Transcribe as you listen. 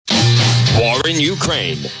war in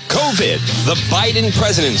Ukraine, COVID, the Biden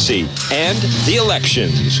presidency, and the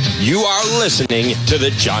elections. You are listening to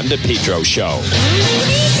The John DePetro Show.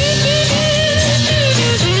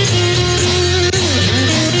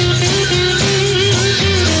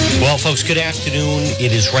 Well, folks, good afternoon.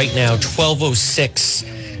 It is right now 12:06,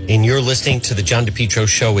 and you're listening to The John DePetro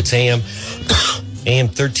Show. It's AM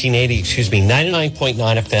 1380,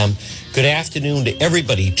 99.9 FM. Good afternoon to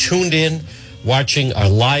everybody tuned in, watching our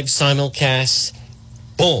live simulcast.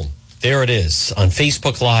 Boom. There it is. On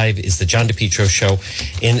Facebook Live is the John DePetro Show.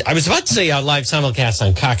 And I was about to say our live simulcast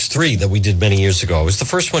on Cox 3 that we did many years ago. I was the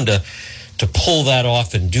first one to pull that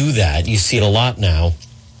off and do that. You see it a lot now.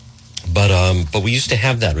 But we used to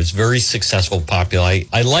have that. It was very successful, popular.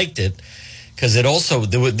 I liked it because it also,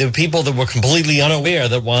 there were people that were completely unaware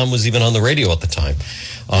that Juan was even on the radio at the time.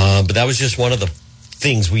 But that was just one of the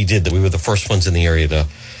things we did, that we were the first ones in the area to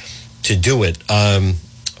do it.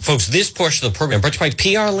 Folks, this portion of the program brought to you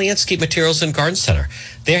by PR Landscape Materials and Garden Center.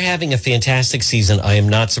 They're having a fantastic season. I am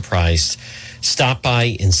not surprised. Stop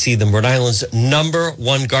by and see them. Rhode Island's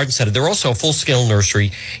 #1 garden center. They're also a full-scale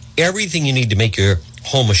nursery. Everything you need to make your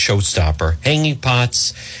home a showstopper. Hanging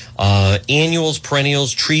pots, annuals,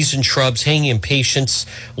 perennials, trees and shrubs, hanging impatiens,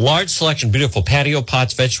 large selection, beautiful patio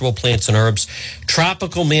pots, vegetable plants and herbs,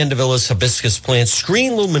 tropical mandevillas, hibiscus plants,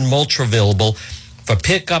 screen loom and mulch available for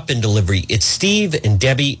pickup and delivery. It's Steve and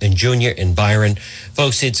Debbie and Junior and Byron.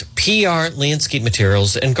 Folks, it's PR Landscape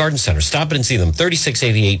Materials and Garden Center. Stop it and see them.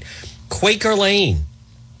 3688 Quaker Lane,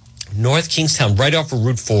 North Kingstown, right off of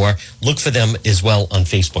Route 4. Look for them as well on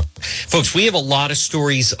Facebook. Folks, we have a lot of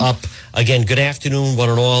stories up. Again, good afternoon, one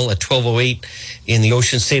and all, at 12:08 in the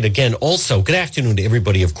Ocean State. Again, also, good afternoon to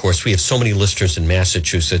everybody, of course. We have so many listeners in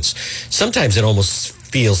Massachusetts. Sometimes it almost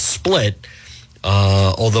feels split,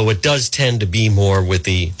 although it does tend to be more with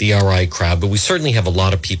the RI crowd. But we certainly have a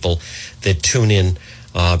lot of people that tune in,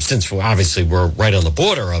 since we're right on the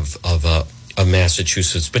border of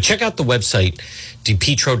Massachusetts. But check out the website,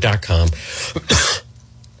 DePetro.com,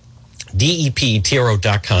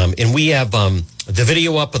 DePetro.com. And we have the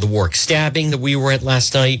video up of the Warwick stabbing that we were at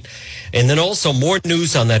last night. And then also more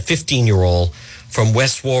news on that 15-year-old from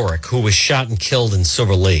West Warwick who was shot and killed in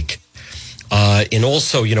Silver Lake. And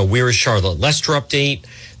also, Where is Charlotte? Lester update,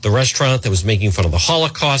 the restaurant that was making fun of the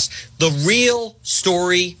Holocaust, the real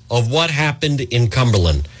story of what happened in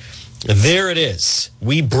Cumberland. There it is.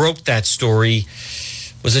 We broke that story.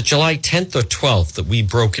 Was it July 10th or 12th that we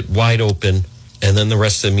broke it wide open? And then the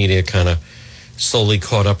rest of the media kind of slowly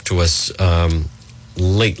caught up to us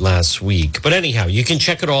late last week. But anyhow, you can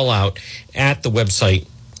check it all out at the website,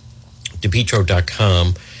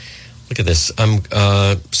 DePetro.com. Look at this.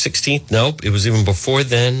 16th. Nope. It was even before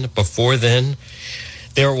then.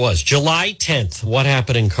 There it was. July 10th. What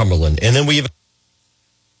happened in Cumberland? And then we have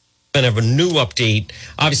a new update.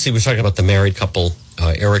 Obviously, we're talking about the married couple,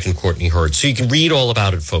 Eric and Courtney Hurd. So you can read all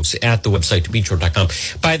about it, folks, at the website, DePetro.com.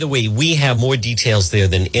 By the way, we have more details there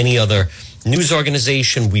than any other news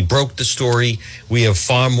organization. We broke the story. We have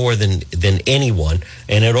far more than anyone.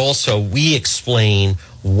 And it also, we explain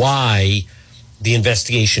why the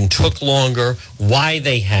investigation took longer, why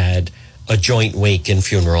they had a joint wake and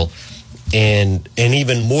funeral, and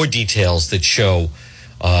even more details that show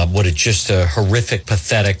what just a horrific,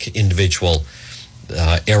 pathetic individual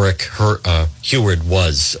Eric Heward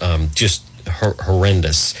was. Just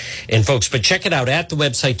horrendous. And folks, but check it out at the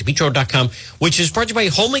website, DePetro.com, which is brought to you by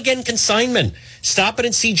Home Again Consignment. Stop it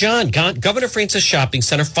and see John. Governor Francis Shopping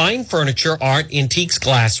Center. Fine furniture, art, antiques,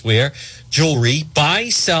 glassware, jewelry. Buy,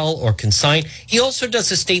 sell, or consign. He also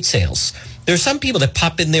does estate sales. There are some people that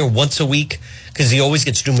pop in there once a week because he always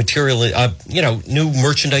gets new material, new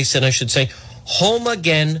merchandise in, I should say. Home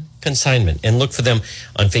Again Consignment, and look for them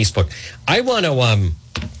on Facebook. I want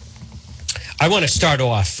to start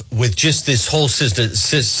off with just this whole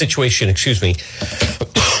situation,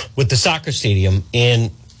 with the soccer stadium.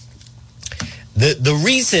 And the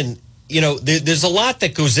reason, there's a lot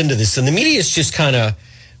that goes into this, and the media is just kind of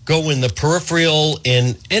go in the peripheral.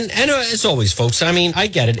 And as always, folks, I mean, I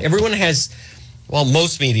get it. Everyone has,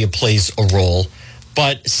 most media plays a role,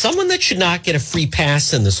 but someone that should not get a free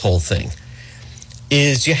pass in this whole thing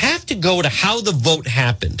is you have to go to how the vote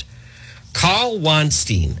happened. Carl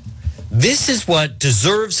Weinstein. This is what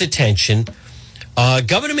deserves attention.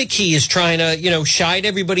 Governor McKee is trying to, shide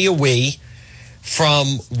everybody away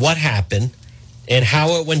from what happened and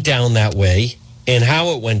how it went down that way and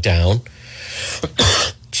how it went down.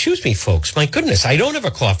 Excuse me, folks. My goodness, I don't have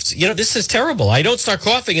a cough. This is terrible. I don't start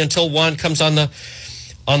coughing until Juan comes on the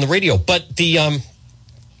radio. But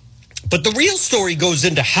the real story goes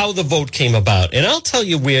into how the vote came about. And I'll tell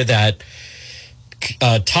you where that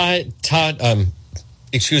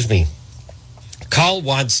Carl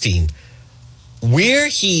Weinstein, where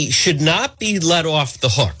he should not be let off the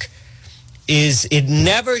hook is it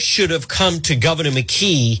never should have come to Governor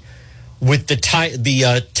McKee with the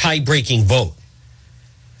tie-breaking vote.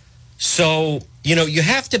 So, you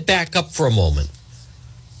have to back up for a moment.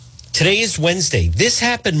 Today is Wednesday. This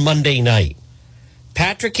happened Monday night.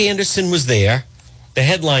 Patrick Anderson was there. The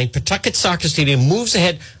headline, Pawtucket Soccer Stadium moves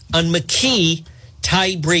ahead on McKee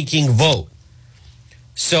tie-breaking vote.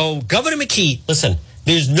 So, Governor McKee, listen,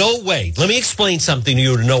 there's no way. Let me explain something to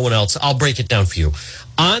you to no one else. I'll break it down for you.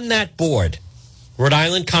 On that board, Rhode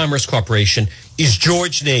Island Commerce Corporation, is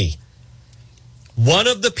George Nee, one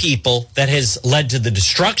of the people that has led to the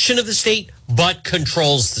destruction of the state but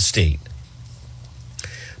controls the state.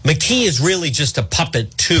 McKee is really just a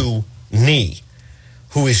puppet to Nee,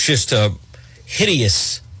 who is just a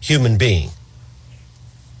hideous human being.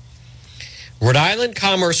 Rhode Island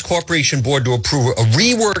Commerce Corporation Board to approve a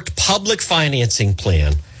reworked public financing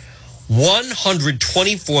plan,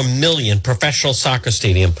 $124 million professional soccer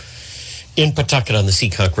stadium in Pawtucket on the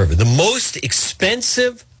Seekonk River, the most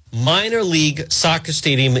expensive minor league soccer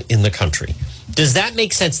stadium in the country. Does that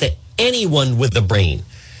make sense to anyone with a brain?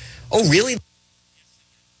 Oh, really?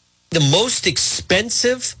 The most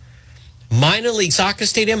expensive minor league soccer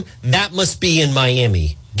stadium? That must be in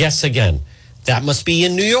Miami. Guess again. That must be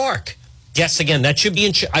in New York. Guess again. That should be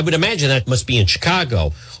in, I would imagine that must be in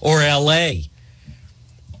Chicago or LA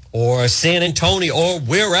or San Antonio or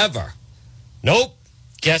wherever. Nope.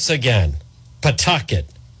 Guess again. Pawtucket.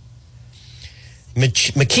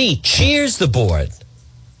 McKee cheers the board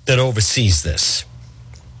that oversees this.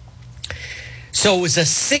 So it was a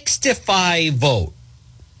 6-5 vote.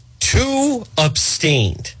 2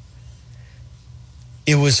 abstained.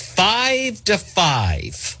 It was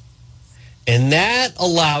 5-5. And that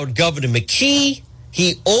allowed Governor McKee,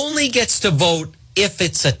 he only gets to vote if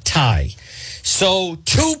it's a tie. So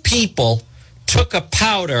 2 people took a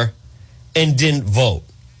powder and didn't vote.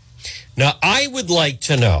 Now, I would like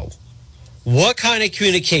to know what kind of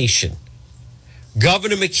communication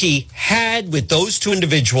Governor McKee had with those 2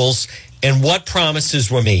 individuals and what promises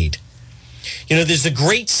were made. There's a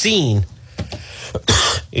great scene,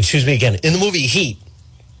 excuse me again, in the movie Heat.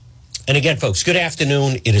 And again, folks, good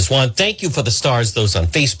afternoon. It is Juan. Thank you for the stars, those on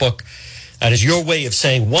Facebook. That is your way of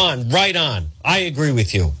saying, Juan, right on. I agree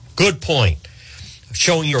with you. Good point.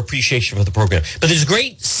 Showing your appreciation for the program. But there's a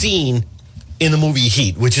great scene in the movie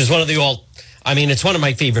Heat, which is one of the it's one of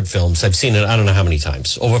my favorite films. I've seen it, I don't know how many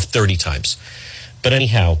times, over 30 times. But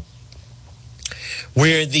anyhow,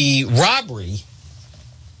 where the robbery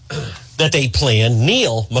that they planned,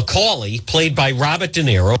 Neil McCauley, played by Robert De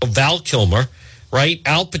Niro, Val Kilmer, right?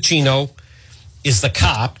 Al Pacino is the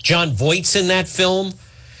cop. John Voight's in that film.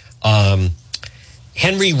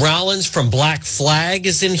 Henry Rollins from Black Flag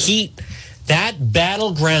is in Heat. That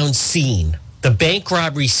battleground scene, the bank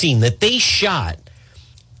robbery scene that they shot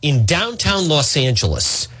in downtown Los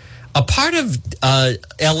Angeles, a part of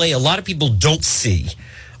L.A. a lot of people don't see.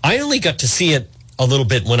 I only got to see it a little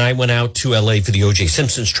bit when I went out to L.A. for the O.J.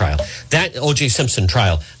 Simpson trial. That O.J. Simpson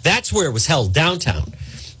trial, that's where it was held, downtown.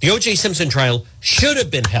 The O.J. Simpson trial should have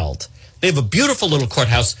been held. They have a beautiful little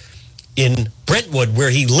courthouse in Brentwood where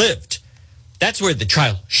he lived. That's where the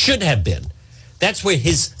trial should have been. That's where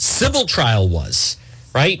his civil trial was,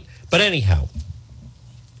 right? But anyhow,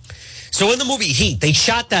 so in the movie Heat, they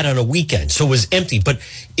shot that on a weekend, so it was empty. But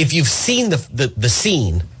if you've seen the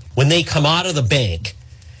scene when they come out of the bank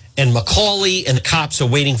and McCauley and the cops are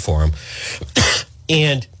waiting for him,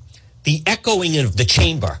 and the echoing of the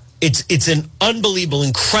chamber, it's an unbelievable,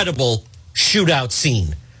 incredible shootout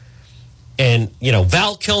scene. And,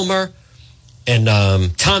 Val Kilmer and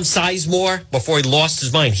Tom Sizemore, before he lost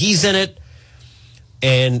his mind, he's in it.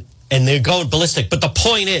 And they're going ballistic. But the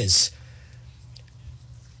point is,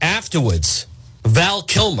 afterwards, Val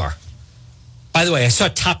Kilmer, by the way, I saw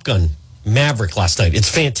Top Gun Maverick last night. It's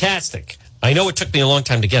fantastic. I know it took me a long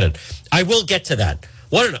time to get it. I will get to that.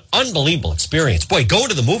 What an unbelievable experience. Boy, going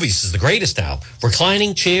to the movies is the greatest now.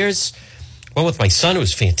 Reclining chairs. Went with my son. It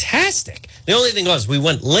was fantastic. The only thing was we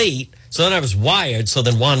went late, so then I was wired, so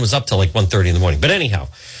then Juan was up till like 1:30 in the morning. But anyhow,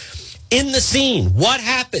 in the scene, what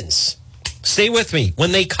happens? Stay with me.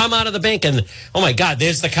 When they come out of the bank and, oh my God,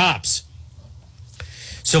 there's the cops.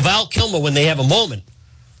 So Val Kilmer, when they have a moment,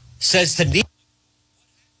 says to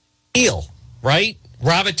Neil, right?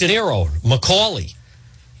 Robert De Niro, McCauley.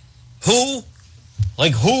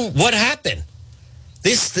 What happened?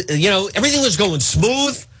 Everything was going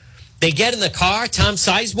smooth. They get in the car. Tom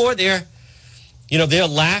Sizemore, they're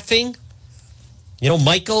laughing.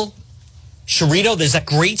 Michael Cerrito, there's that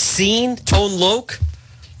great scene, Tone Loc.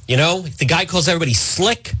 You know, the guy calls everybody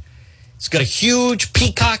slick. He's got a huge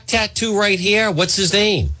peacock tattoo right here. What's his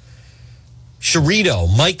name?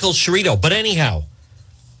 Cerrito, Michael Cerrito. But anyhow,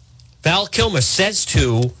 Val Kilmer says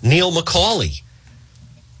to Neil McCauley,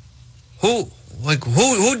 who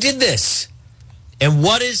did this? And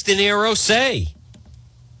what does De Niro say?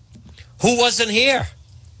 Who wasn't here?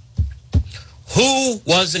 Who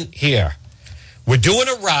wasn't here? We're doing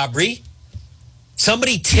a robbery.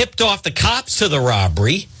 Somebody tipped off the cops to the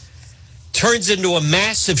robbery. Turns into a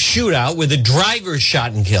massive shootout where the driver is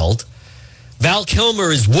shot and killed. Val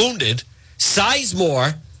Kilmer is wounded.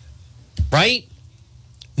 Sizemore, right?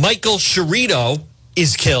 Michael Cerrito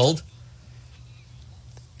is killed.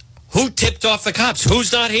 Who tipped off the cops?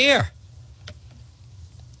 Who's not here?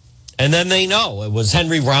 And then they know it was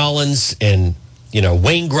Henry Rollins and,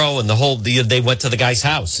 Wayne Grow and the whole deal. They went to the guy's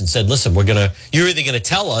house and said, listen, you're either going to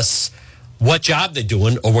tell us what job they're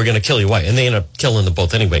doing or we're going to kill you. Why? And they end up killing them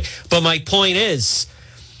both anyway. But my point is,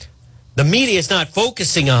 the media is not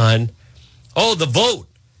focusing on, the vote.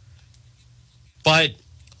 But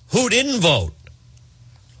who didn't vote?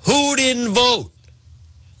 Who didn't vote?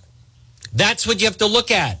 That's what you have to look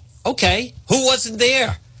at. Okay, who wasn't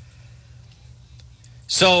there?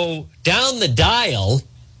 So down the dial,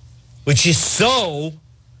 which is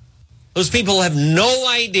those people have no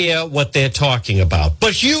idea what they're talking about.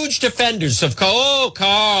 But huge defenders of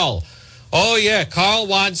Carl. Oh, yeah, Carl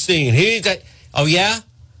Weinstein. Oh, yeah?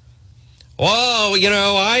 Oh,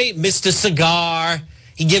 I missed a cigar.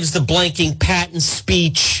 He gives the blanking patent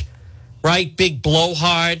speech, right? Big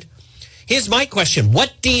blowhard. Here's my question.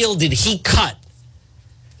 What deal did he cut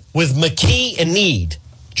with McKee and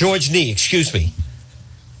George Need,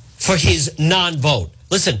 for his non-vote?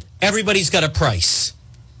 Listen, everybody's got a price,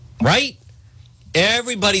 right?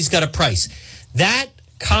 Everybody's got a price. That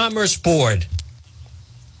Commerce Board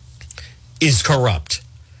is corrupt.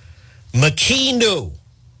 McKee knew,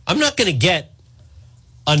 I'm not going to get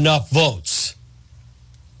enough votes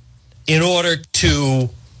in order to,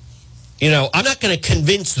 I'm not going to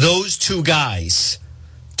convince those two guys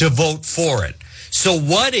to vote for it. So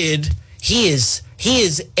what he is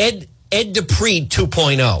Ed Dupree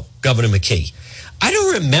 2.0, Governor McKee. I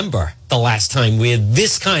don't remember the last time we had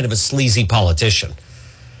this kind of a sleazy politician.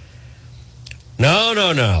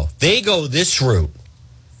 No. They go this route.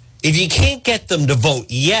 If you can't get them to vote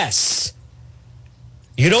yes,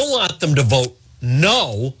 you don't want them to vote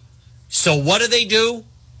no. So what do?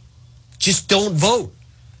 Just don't vote.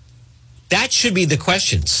 That should be the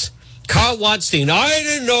questions. Carl Weinstein, I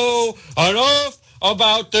didn't know enough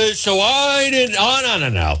about this, so I didn't. Oh,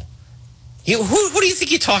 no. Who do you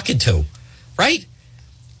think you're talking to? Right?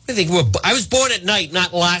 I was born at night,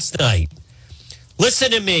 not last night.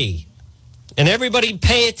 Listen to me. And everybody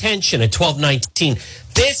pay attention at 12:19.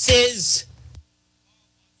 This is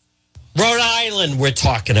Rhode Island we're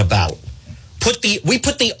talking about. We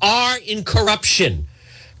put the R in corruption.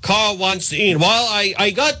 Carl Weinstein, well,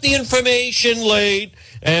 I got the information late,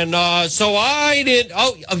 and so I did.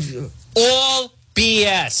 All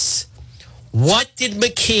BS. What did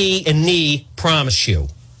McKee and Nee promise you?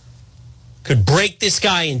 Could break this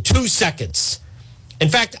guy in 2 seconds. In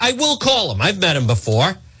fact, I will call him. I've met him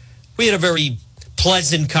before. We had a very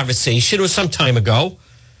pleasant conversation. It was some time ago.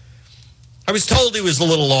 I was told he was a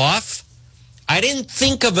little off. I didn't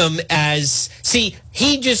think of him as,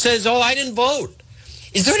 he just says, I didn't vote.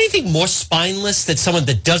 Is there anything more spineless than someone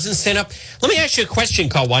that doesn't stand up? Let me ask you a question,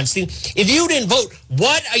 Carl Weinstein. If you didn't vote,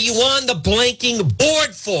 what are you on the blanking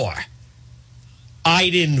board for? I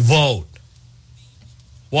didn't vote.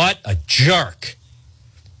 What a jerk.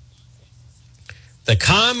 The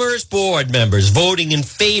Commerce Board members voting in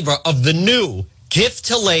favor of the new gift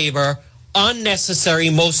to labor, unnecessary,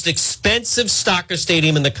 most expensive soccer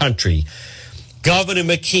stadium in the country. Governor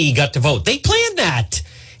McKee got to vote. They planned that.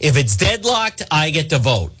 If it's deadlocked, I get to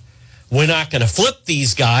vote. We're not going to flip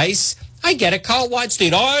these guys. I get it. Carl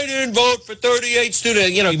Weinstein, I didn't vote for 38 students.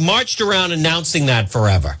 He marched around announcing that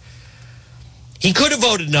forever. He could have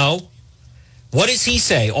voted no. What does he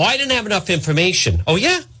say? I didn't have enough information. Oh,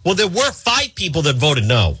 yeah? Well, there were 5 people that voted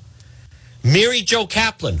no. Mary Jo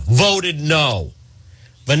Kaplan voted no.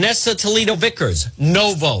 Vanessa Toledo Vickers,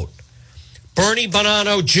 no vote. Bernie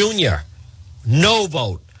Bonanno Jr., no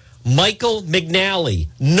vote. Michael McNally,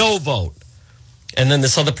 no vote. And then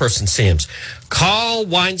this other person, Sam's. Carl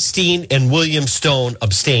Weinstein and William Stone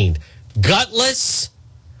abstained. Gutless?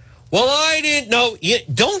 Well, I didn't know.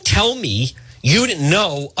 Don't tell me you didn't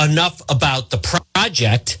know enough about the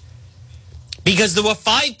project because there were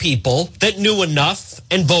 5 people that knew enough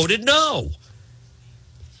and voted no.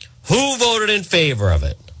 Who voted in favor of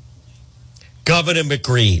it? Governor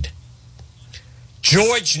McGreed.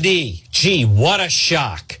 George Nee, gee, what a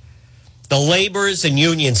shock. The laborers and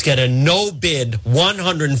unions get a no-bid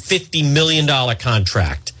 $150 million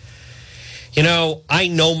contract. You know, I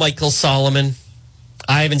know Michael Solomon.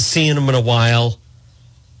 I haven't seen him in a while.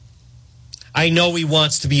 I know he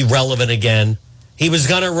wants to be relevant again. He was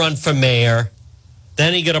going to run for mayor.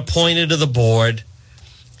 Then he got appointed to the board.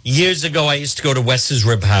 Years ago, I used to go to Wes's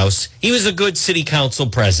Rib House. He was a good city council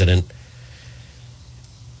president.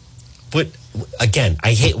 But again,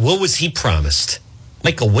 I hate, what was he promised?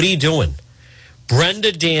 Michael, what are you doing?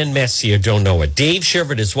 Brenda Dan Messier, don't know it. Dave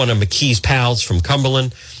Shivert is one of McKee's pals from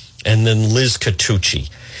Cumberland, and then Liz Catucci.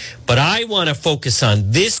 But I want to focus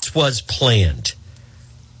on this was planned.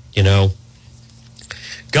 You know,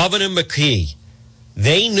 Governor McKee,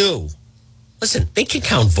 they knew, listen, they can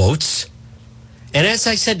count votes. And as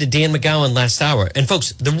I said to Dan McGowan last hour, and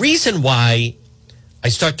folks, the reason why I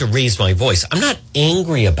start to raise my voice, I'm not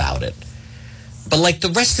angry about it. But like the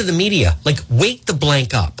rest of the media, like wake the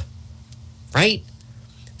blank up, right?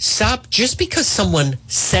 Stop, just because someone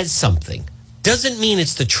says something doesn't mean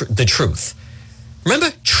it's the truth.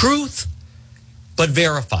 Remember, truth, but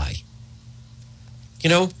verify. You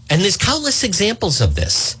know, and there's countless examples of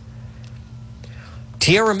this.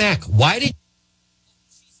 Tiara Mack, why did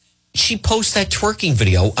she post that twerking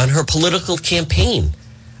video on her political campaign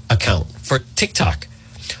account for TikTok?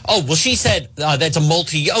 Oh, well, she said that's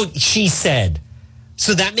she said.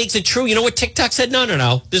 So that makes it true. You know what TikTok said? No.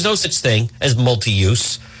 There's no such thing as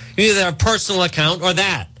multi-use. You either have a personal account or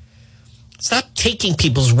that. Stop taking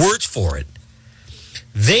people's words for it.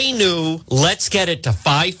 They knew, let's get it to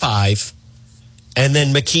 5-5. And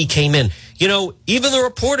then McKee came in. You know, even the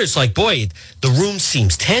reporters like, boy, the room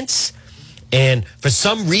seems tense. And for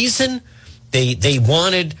some reason, they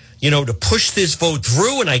wanted, you know, to push this vote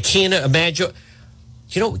through. And I can't imagine,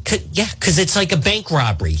 you know, because it's like a bank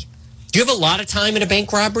robbery. Do you have a lot of time in a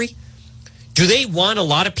bank robbery? Do they want a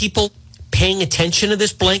lot of people paying attention to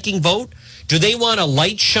this blanking vote? Do they want a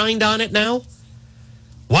light shined on it now?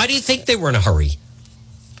 Why do you think they were in a hurry?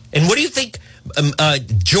 And what do you think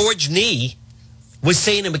George Nee was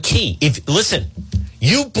saying to McKee? Listen,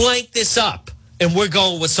 you blank this up and we're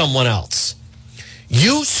going with someone else.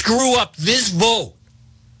 You screw up this vote,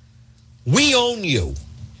 we own you.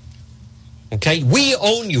 Okay? We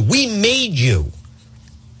own you. We made you.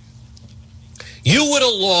 You would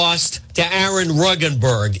have lost to Aaron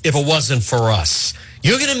Ruggenberg if it wasn't for us.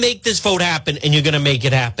 You're going to make this vote happen, and you're going to make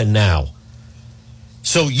it happen now.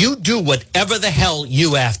 So you do whatever the hell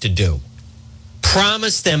you have to do.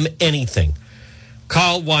 Promise them anything.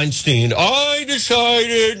 Carl Weinstein, I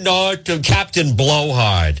decided not to. Captain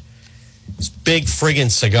Blowhard. It's big friggin'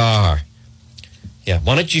 cigar. Yeah,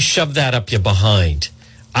 why don't you shove that up your behind?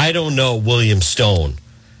 I don't know, William Stone.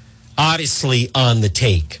 Obviously on the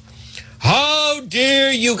take. How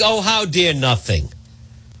dare you? Oh, how dare nothing.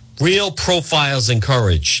 Real profiles and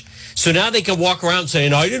courage. So now they can walk around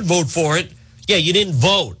saying, I didn't vote for it. Yeah, you didn't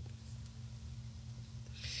vote.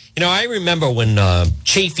 You know, I remember when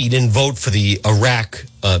Chafee didn't vote for the Iraq,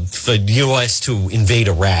 for the U.S. to invade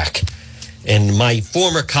Iraq. And my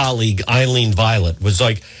former colleague, Eileen Violet, was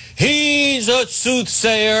like, he's a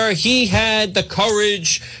soothsayer. He had the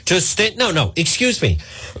courage to stand. No, excuse me.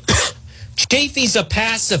 Chafee's a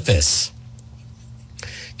pacifist.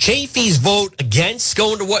 Chafee's vote against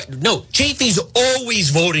going to what? No, Chafee's always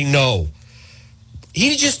voting no.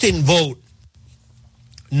 He just didn't vote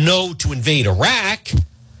no to invade Iraq.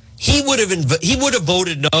 He would have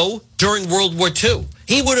voted no during World War II.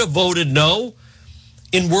 He would have voted no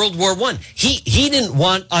in World War I. He didn't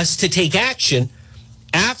want us to take action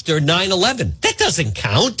after 9/11. That doesn't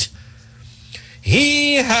count.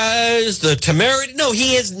 He has the temerity. No,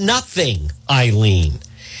 he has nothing, Eileen.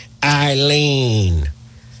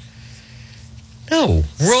 No,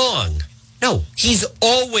 wrong. No, he's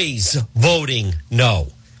always voting no.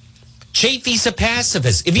 Chafee's a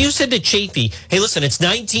pacifist. If you said to Chafee, hey, listen, it's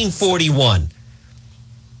 1941.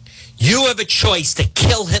 You have a choice to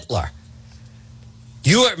kill Hitler.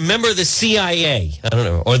 You are a member of the CIA, I don't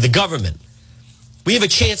know, or the government. We have a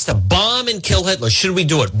chance to bomb and kill Hitler. Should we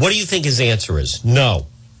do it? What do you think his answer is? No.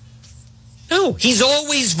 No, he's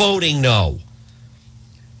always voting no.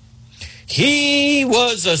 He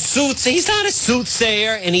was a soothsayer. He's not a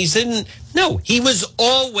soothsayer, and he didn't. No, he was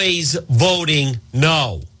always voting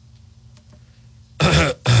no.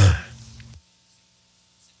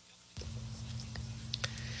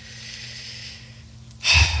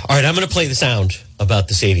 All right, I'm going to play the sound about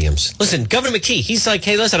the stadiums. Listen, Governor McKee, he's like,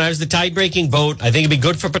 hey, listen, I was the tie-breaking vote. I think it'd be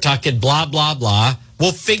good for Pawtucket, blah, blah, blah.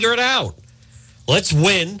 We'll figure it out. Let's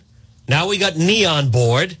win. Now we got Nee on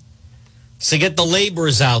board. So get the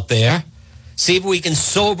laborers out there. See if we can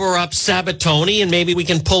sober up Sabatoni and maybe we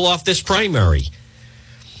can pull off this primary.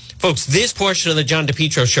 Folks, this portion of the John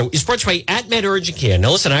DePetro Show is brought to you by AtMed Urgent Care.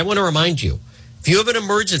 Now, listen, I want to remind you, if you have an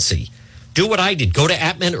emergency, do what I did. Go to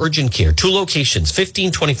AtMed Urgent Care. 2 locations,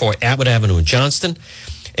 1524 Atwood Avenue in Johnston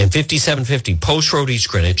and 5750 Post Road, East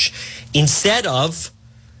Greenwich, instead of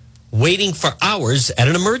waiting for hours at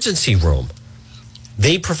an emergency room.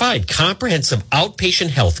 They provide comprehensive outpatient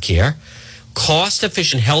health care,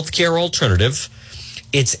 cost-efficient health care alternative.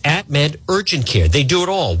 It's AtMed Urgent Care. They do it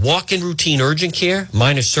all. Walk-in routine urgent care,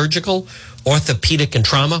 minor surgical, orthopedic and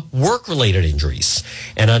trauma, work-related injuries.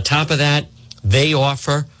 And on top of that, they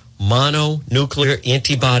offer mononuclear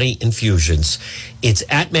antibody infusions. It's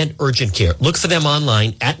AtMed Urgent Care. Look for them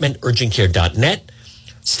online, atmedurgentcare.net.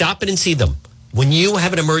 Stop in and see them. When you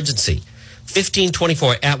have an emergency,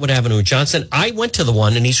 1524 Atwood Avenue, Johnson. I went to the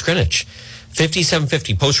one in East Greenwich,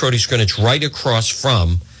 5750 Post Road, East Greenwich, right across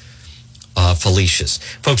from Felicia's.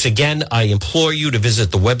 Folks, again, I implore you to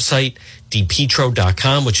visit the website,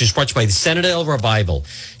 DePetro.com, which is brought to you by the Senate Revival.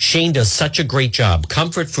 Shane does such a great job.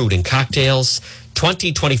 Comfort food and cocktails,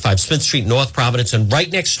 2025 Smith Street, North Providence, and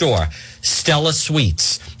right next door, Stella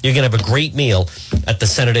Sweets. You're going to have a great meal at the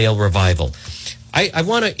Senate Revival. I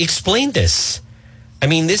want to explain this. I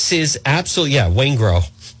mean, this is absolutely, Wayne Grow.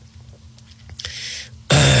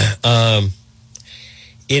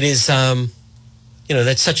 It is,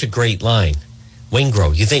 that's such a great line. Wayne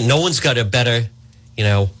Grow. You think no one's got a better,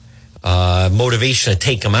 motivation to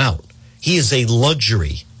take him out. He is a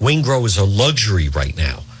luxury. Wayne Grow is a luxury right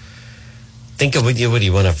now. Think of what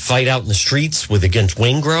you want to fight out in the streets against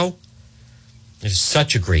Wayne Grow? It's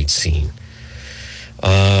such a great scene.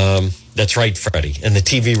 That's right, Freddie. And the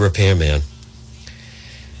TV repairman.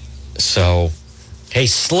 So, hey,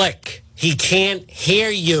 Slick, he can't hear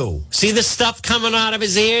you. See the stuff coming out of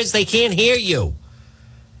his ears? They can't hear you.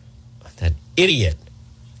 That idiot.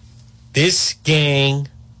 This gang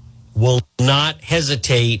will not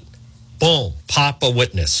hesitate. Boom, pop a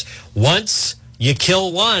witness. Once you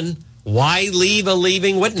kill one, why leave a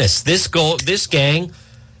living witness? This gang,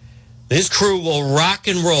 this crew will rock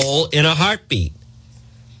and roll in a heartbeat.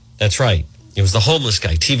 That's right. It was the homeless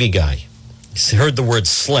guy, TV guy. He heard the word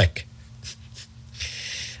slick.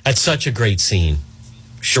 That's such a great scene.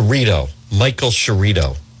 Michael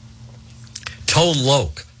Sharito. Tone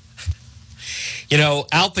Loc. Al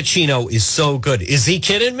Pacino is so good. Is he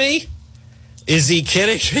kidding me?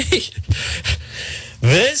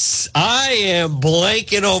 I am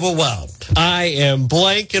blank and overwhelmed.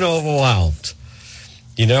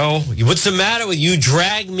 What's the matter with you?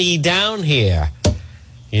 Drag me down here.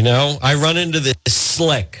 I run into this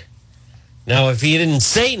slick. Now, if he didn't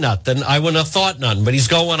say nothing, I wouldn't have thought nothing. But he's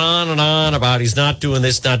going on and on about he's not doing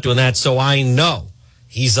this, not doing that. So I know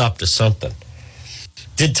he's up to something.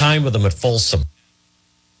 Did time with him at Folsom.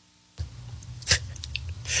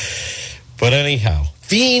 But anyhow,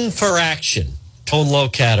 Fiend for Action. Tone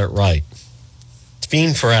Loc had it right.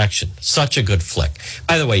 Fiend for Action. Such a good flick.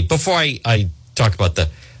 By the way, before I talk about the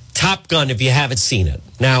Top Gun, if you haven't seen it.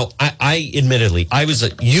 Now, I admittedly,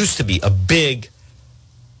 used to be a big...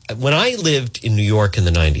 When I lived in New York in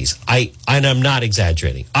the 90s, and I'm not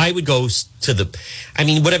exaggerating, I would go to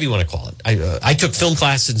whatever you want to call it. I took film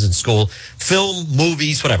classes in school, film,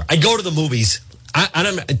 movies, whatever. I'd go to the movies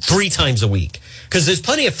 3 times a week because there's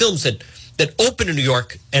plenty of films that open in New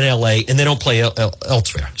York and LA and they don't play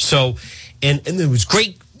elsewhere. So, and there was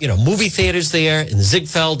great, movie theaters there in the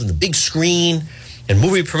Ziegfeld and the big screen and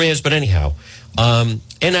movie premieres. But anyhow, and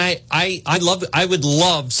I would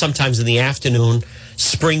love sometimes in the afternoon,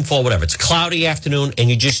 spring, fall, whatever. It's a cloudy afternoon, and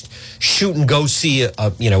you just shoot and go see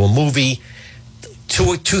a movie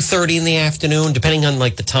 2:30 in the afternoon, depending on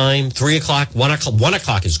like the time. 3 o'clock, 1 o'clock. 1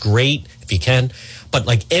 o'clock is great if you can, but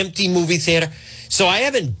like empty movie theater. So I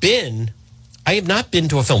have not been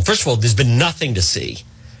to a film. First of all, there's been nothing to see.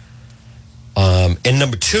 And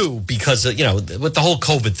number two, because with the whole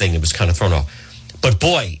COVID thing, it was kind of thrown off. But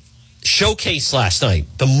boy. Showcase last night,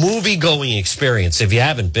 the movie-going experience, if you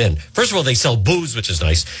haven't been. First of all, they sell booze, which is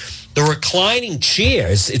nice. The reclining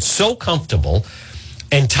chairs, it's so comfortable.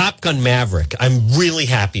 And Top Gun Maverick, I'm really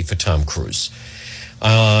happy for Tom Cruise.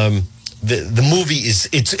 The movie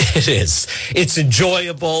it's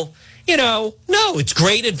enjoyable. It's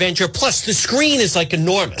great adventure. Plus, the screen is like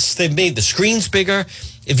enormous. They've made the screens bigger.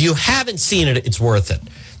 If you haven't seen it, it's worth it.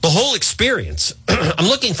 The whole experience, I'm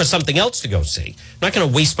looking for something else to go see. I'm not going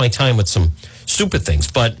to waste my time with some stupid things,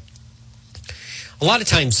 but a lot of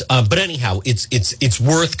times, but anyhow, it's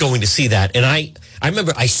worth going to see that. And I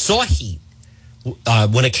remember I saw Heat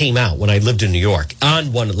when it came out, when I lived in New York,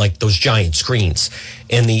 on one like those giant screens,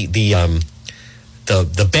 and the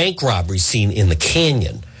bank robbery scene in the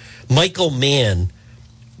canyon. Michael Mann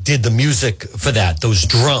did the music for that, those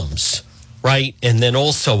drums, right? And then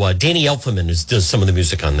also Danny Elfman does some of the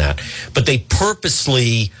music on that. But they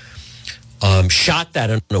purposely shot that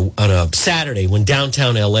on a Saturday when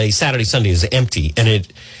downtown LA, Saturday, Sunday is empty, and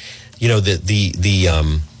it, you know,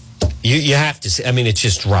 you have to see. I mean, it's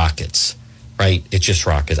just rockets, right? It's just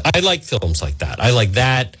rockets. I like films like that. I like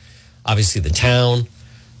that. Obviously, The Town.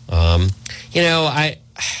 You know, I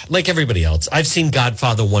like everybody else. I've seen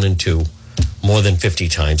Godfather 1 and 2 more than 50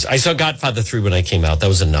 times. I saw Godfather 3 when I came out. That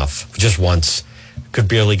was enough. Just once. Could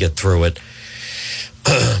barely get through it.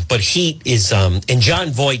 But Heat is, and John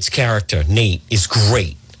Voight's character, Nate, is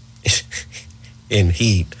great in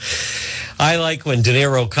Heat. I like when De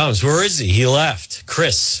Niro comes. Where is he? He left.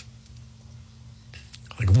 Chris.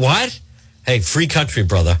 Like, what? Hey, free country,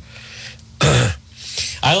 brother.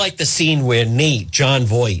 I like the scene where Nate, John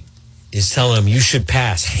Voight, is telling him, you should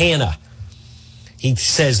pass. Hannah. He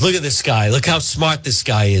says, look at this guy. Look how smart this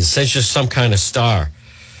guy is. Says just some kind of star.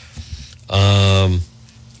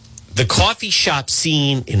 The coffee shop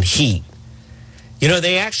scene in Heat, you know,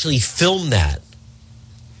 they actually filmed that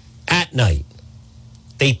at night.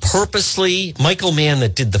 They purposely, Michael Mann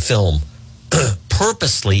that did the film,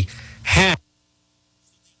 purposely had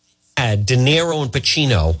De Niro and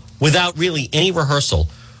Pacino, without really any rehearsal,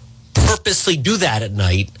 purposely do that at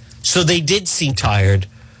night. So they did seem tired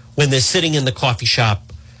when they're sitting in the coffee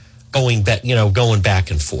shop going back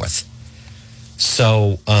and forth.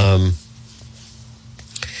 So,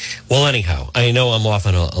 well, anyhow, I know I'm off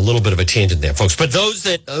on a little bit of a tangent there, folks. But those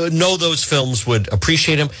that know those films would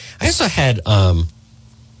appreciate them. I also had a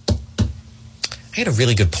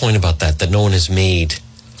really good point about that no one has made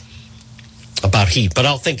about Heat. But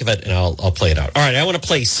I'll think of it and I'll play it out. All right, I want to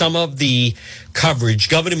play some of the coverage.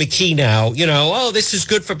 Governor McKee now, you know, oh, this is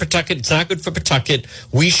good for Pawtucket. It's not good for Pawtucket.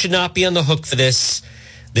 We should not be on the hook for this.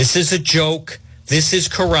 This is a joke. This is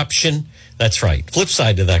corruption. That's right. Flip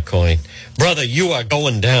side to that coin. Brother, you are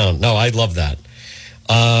going down. No, I love that.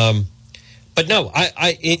 But no,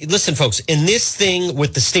 listen, folks, in this thing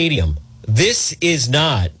with the stadium, this is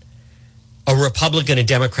not a Republican and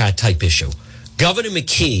Democrat type issue. Governor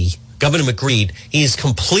McKeed, he is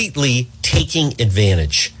completely taking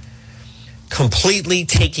advantage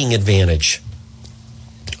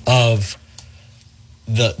of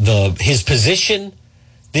his position.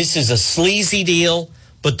 This is a sleazy deal.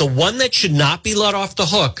 But the one that should not be let off the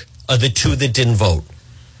hook are the two that didn't vote.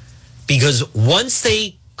 Because once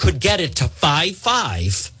they could get it to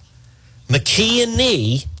 5-5, McKee and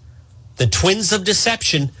Nee, the twins of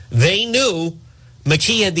deception, they knew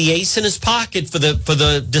McKee had the ace in his pocket for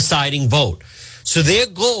the deciding vote. So their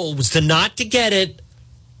goal was not to get it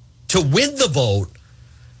to win the vote.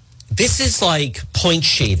 This is like point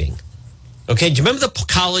shaving. Okay, do you remember the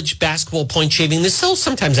college basketball point shaving? There's still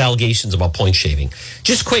sometimes allegations about point shaving.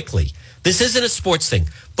 Just quickly, this isn't a sports thing,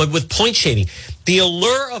 but with point shaving, the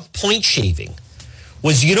allure of point shaving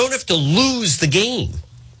was you don't have to lose the game.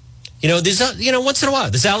 You know, there's once in a while,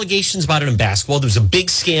 there's allegations about it in basketball. There was a big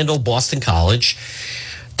scandal, Boston College.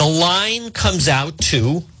 The line comes out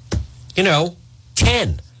to,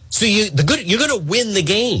 10. So you're going to win the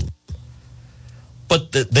game.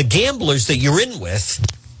 But the gamblers that you're in with,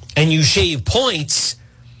 and you shave points,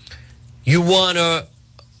 you want to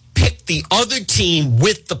pick the other team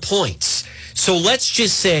with the points. So let's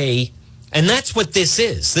just say, and that's what this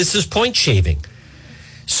is. This is point shaving.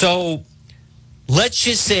 So let's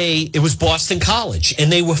just say it was Boston College,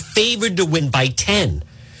 and they were favored to win by 10.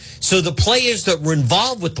 So the players that were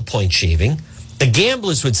involved with the point shaving, the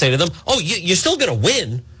gamblers would say to them, oh, you're still going to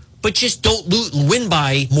win, but just don't win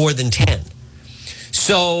by more than 10.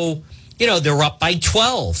 So, they're up by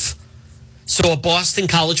 12. So a Boston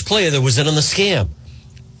College player that was in on the scam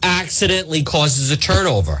accidentally causes a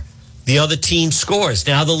turnover. The other team scores.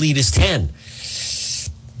 Now the lead is 10.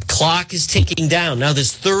 Clock is ticking down. Now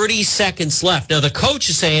there's 30 seconds left. Now the coach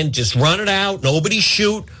is saying, just run it out. Nobody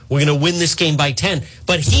shoot. We're going to win this game by 10.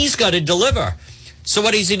 But he's got to deliver. So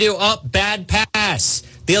what does he do? Oh, bad pass.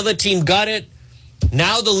 The other team got it.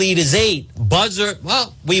 Now the lead is 8. Buzzer.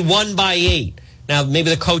 Well, we won by 8. Now, maybe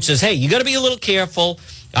the coach says, hey, you got to be a little careful.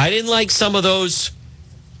 I didn't like some of those.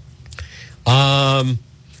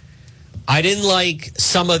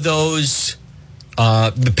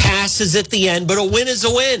 Passes at the end, but a win is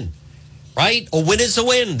a win, right? A win is a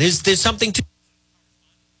win. There's something to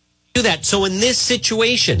do that. So in this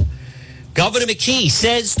situation, Governor McKee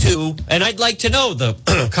says to, and I'd like to know the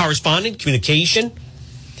correspondent communication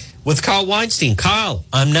with Carl Weinstein. Carl,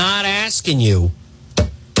 I'm not asking you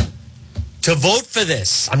to vote for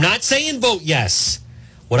this. I'm not saying vote yes.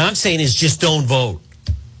 What I'm saying is just don't vote.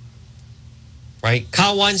 Right?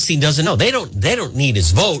 Carl Weinstein doesn't know. They don't need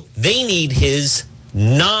his vote. They need his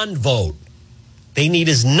non-vote. They need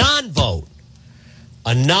his non-vote.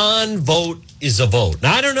 A non-vote is a vote.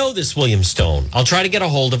 Now, I don't know this William Stone. I'll try to get a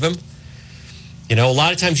hold of him. You know, a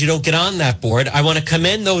lot of times you don't get on that board. I want to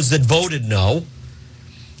commend those that voted no.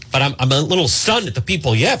 But I'm a little stunned at the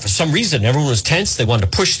people. Yeah, for some reason, everyone was tense. They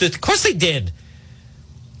wanted to push this. Of course they did.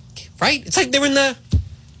 Right? It's like they're in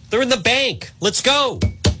the bank. Let's go.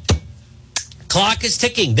 Clock is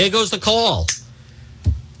ticking. There goes the call.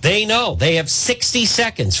 They know. They have 60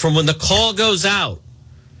 seconds from when the call goes out.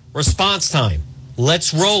 Response time.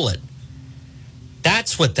 Let's roll it.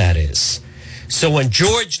 That's what that is. So when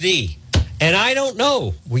George D., and I don't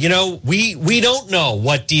know, you know, we don't know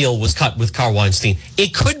what deal was cut with Carl Weinstein.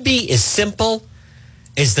 It could be as simple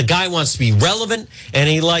as the guy wants to be relevant and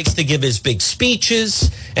he likes to give his big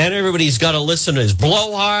speeches and everybody's got to listen to his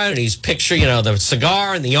blowhard and he's picture, you know, the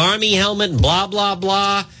cigar and the army helmet and blah, blah,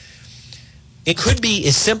 blah. It could be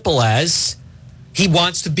as simple as he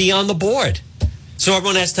wants to be on the board. So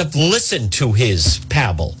everyone has to listen to his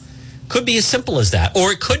babble. Could be as simple as that.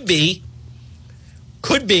 Or it could be,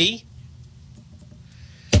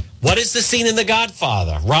 what is the scene in The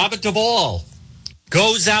Godfather? Robert Duvall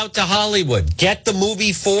goes out to Hollywood. Get the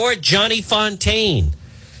movie for Johnny Fontaine.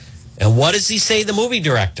 And what does he say, the movie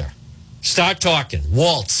director? Start talking.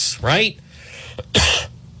 Waltz, right?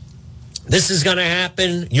 This is going to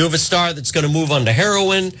happen. You have a star that's going to move on to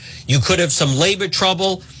heroin. You could have some labor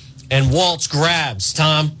trouble. And Waltz grabs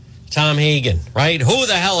Tom Hagen, right? Who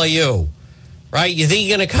the hell are you? Right? You think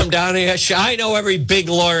you're going to come down here? I know every big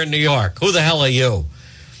lawyer in New York. Who the hell are you?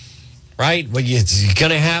 Right? Well, you're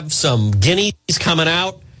going to have some guineas coming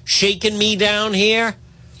out, shaking me down here.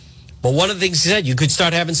 But one of the things he said, you could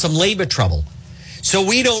start having some labor trouble. So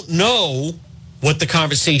we don't know what the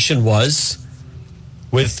conversation was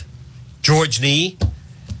with George Nee,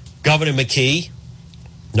 Governor McKee.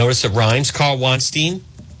 Notice it rhymes. Carl Weinstein.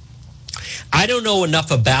 I don't know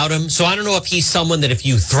enough about him, so I don't know if he's someone that if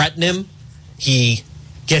you threaten him, he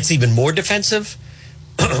gets even more defensive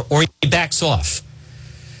or he backs off.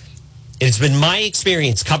 It's been my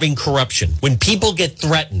experience covering corruption. When people get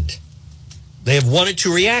threatened, they have one or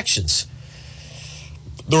two reactions.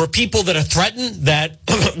 There are people that are threatened that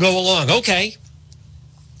go along. Okay,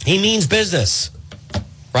 he means business,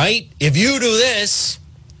 right? If you do this,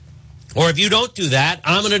 or if you don't do that,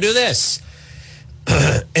 I'm going to do this.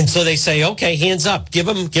 And so they say, okay, hands up. Give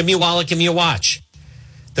me a wallet, give me a watch.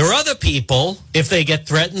 There are other people, if they get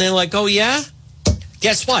threatened, they're like, oh, yeah?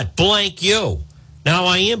 Guess what? Blank you. Now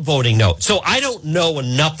I am voting no. So I don't know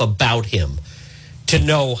enough about him to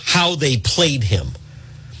know how they played him.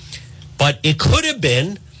 But it could have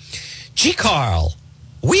been, gee, Carl,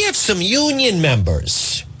 we have some union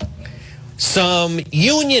members, some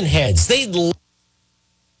union heads. They'd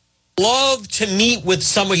love to meet with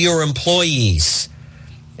some of your employees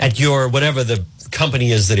at your, whatever the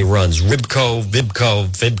company is that he runs,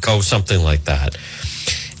 Vibco, something like that.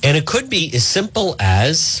 And it could be as simple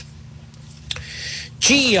as,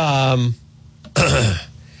 gee, you know,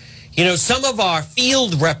 some of our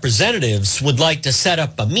field representatives would like to set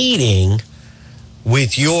up a meeting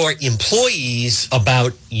with your employees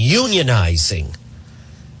about unionizing.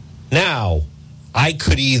 Now, I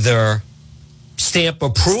could either stamp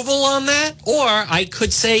approval on that, or I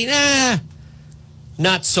could say,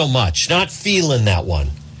 not so much, not feeling that one.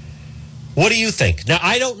 What do you think? Now,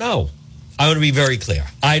 I don't know. I want to be very clear.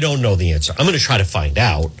 I don't know the answer. I'm going to try to find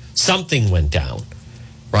out. Something went down,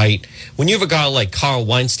 right? When you have a guy like Carl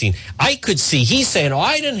Weinstein, I could see he's saying,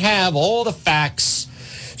 I didn't have all the facts,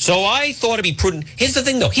 so I thought it'd be prudent. Here's the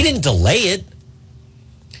thing, though. He didn't delay it.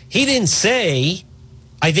 He didn't say,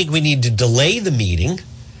 I think we need to delay the meeting.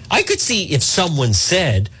 I could see if someone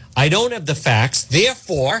said, I don't have the facts,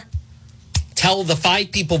 therefore, tell the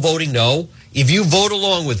 5 people voting no, if you vote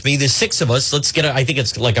along with me, there's 6 of us, let's get I think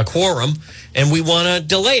it's like a quorum, and we want to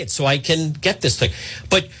delay it so I can get this thing.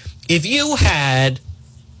 But if you had,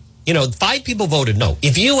 5 people voted no.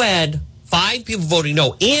 If you had 5 people voting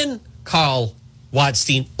no and Carl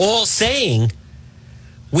Weinstein all saying,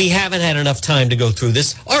 we haven't had enough time to go through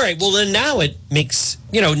this, all right, well, then now it makes,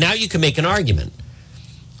 now you can make an argument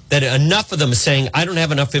that enough of them are saying, I don't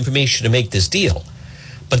have enough information to make this deal.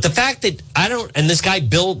 But the fact that and this guy,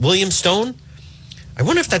 William Stone, I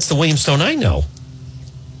wonder if that's the William Stone I know.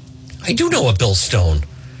 I do know a Bill Stone.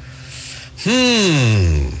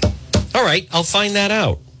 All right, I'll find that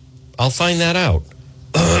out.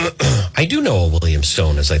 I I do know a William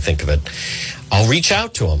Stone as I think of it. I'll reach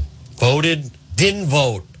out to him. Voted, didn't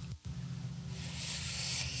vote.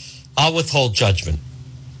 I'll withhold judgment.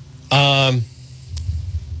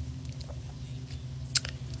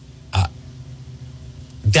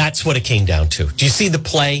 That's what it came down to. Do you see the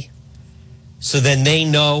play? So then they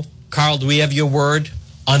know. Carl, do we have your word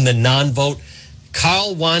on the non-vote?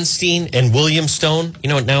 Carl Weinstein and William Stone. You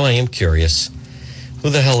know what? Now I am curious.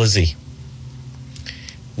 Who the hell is he?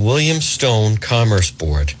 William Stone Commerce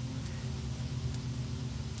Board.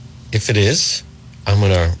 If it is, I'm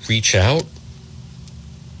going to reach out.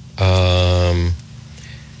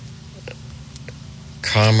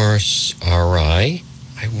 Commerce RI.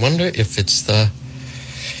 I wonder if it's the...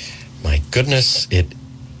 My goodness,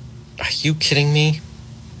 are you kidding me?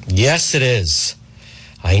 Yes, it is.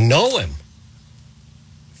 I know him.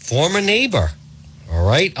 Former neighbor. All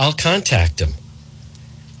right, I'll contact him.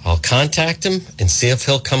 I'll contact him and see if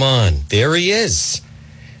he'll come on. There he is.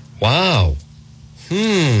 Wow.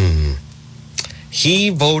 He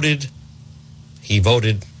voted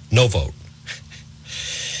no vote.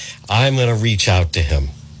 I'm going to reach out to him.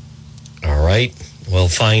 All right, we'll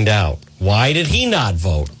find out. Why did he not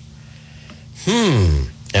vote?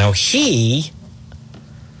 Now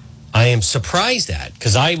I am surprised at,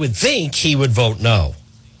 because I would think he would vote no,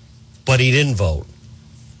 but he didn't vote.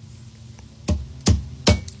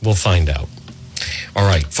 We'll find out. All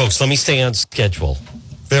right, folks, let me stay on schedule.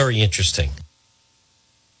 Very interesting.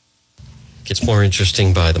 Gets more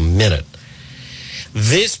interesting by the minute.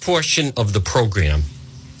 This portion of the program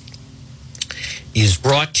is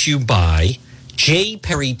brought to you by J.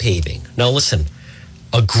 Perry Paving. Now listen,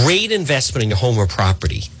 a great investment in your home or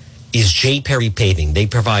property is J. Perry Paving. They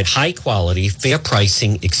provide high quality, fair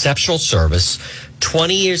pricing, exceptional service,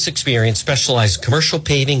 20 years experience, specialized commercial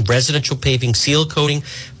paving, residential paving, seal coating,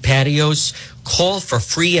 patios. Call for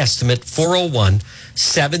free estimate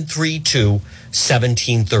 401-732-1730.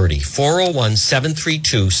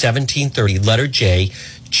 401-732-1730. Letter J,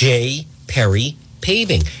 J. Perry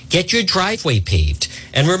Paving. Get your driveway paved.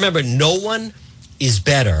 And remember, no one is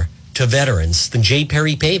better to veterans than J.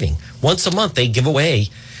 Perry Paving. Once a month, they do a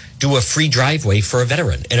free driveway for a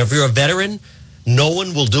veteran. And if you're a veteran, no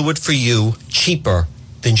one will do it for you cheaper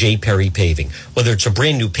than J. Perry Paving. Whether it's a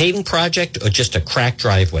brand new paving project or just a cracked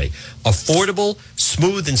driveway. Affordable,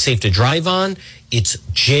 smooth, and safe to drive on. It's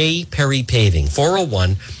J. Perry Paving.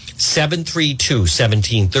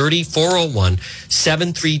 401-732-1730.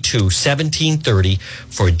 401-732-1730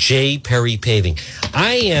 for J. Perry Paving.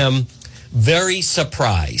 I am very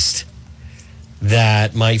surprised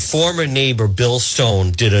that my former neighbor, Bill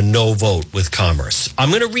Stone, did a no vote with Commerce. I'm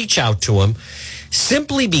going to reach out to him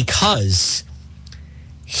simply because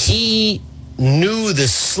he knew the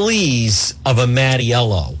sleaze of a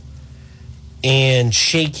Mattiello and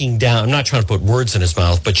shaking down. I'm not trying to put words in his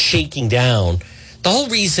mouth, but shaking down. The whole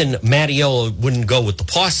reason Mattiello wouldn't go with the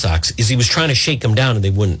Paw Sox is he was trying to shake him down and they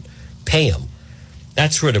wouldn't pay him.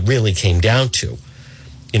 That's what it really came down to.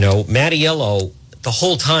 You know, Mattiello, the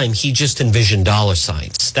whole time, he just envisioned dollar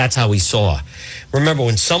signs. That's how he saw. Remember,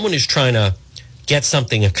 when someone is trying to get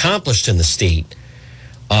something accomplished in the state,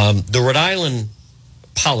 the Rhode Island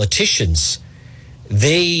politicians,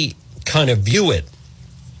 they kind of view it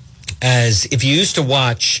as, if you used to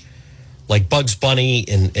watch like Bugs Bunny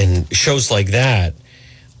and shows like that,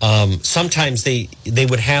 sometimes they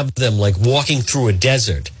would have them like walking through a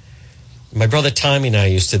desert. My brother Tommy and I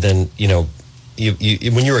used to then, you know, you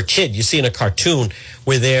when you're a kid, you see in a cartoon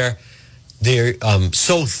where they're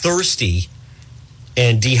so thirsty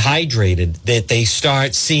and dehydrated that they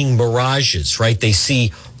start seeing mirages, right? They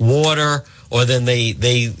see water, or then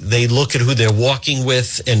they look at who they're walking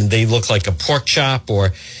with and they look like a pork chop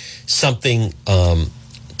or something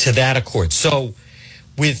to that accord. So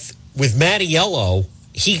with Mattiello,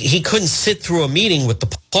 he couldn't sit through a meeting with the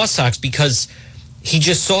Paw Sox because he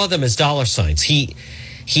just saw them as dollar signs.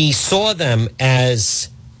 He saw them as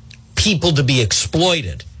people to be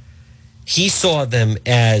exploited. He saw them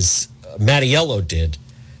as Mattiello did,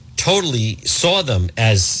 totally saw them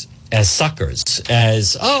as suckers,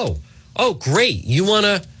 as oh great, you want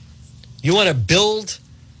to build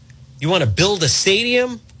a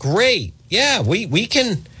stadium? Great. Yeah, we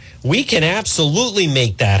can absolutely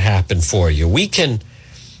make that happen for you. We can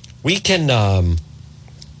make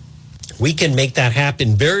that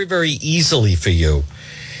happen very, very easily for you.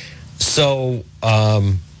 So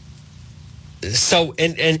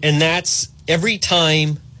that's every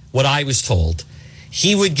time what I was told.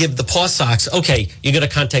 He would give the Paw Sox, okay, you're going to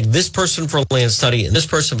contact this person for a land study and this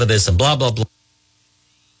person for this and blah, blah, blah,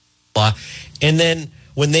 blah. And then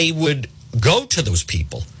when they would go to those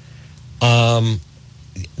people,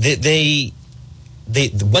 they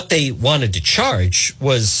what they wanted to charge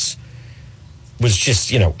was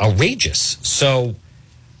just, outrageous. So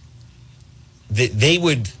they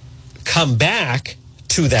would come back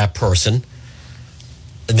to that person.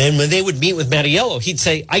 And then when they would meet with Mattiello, he'd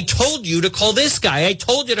say, I told you to call this guy. I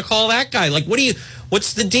told you to call that guy. Like,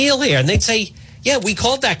 what's the deal here? And they'd say, yeah, we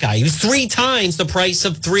called that guy. He was 3 times the price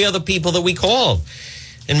of 3 other people that we called.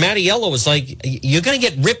 And Mattiello was like, you're going to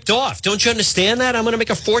get ripped off. Don't you understand that? I'm going to make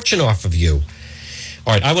a fortune off of you.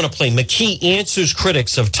 All right, I want to play McKee answers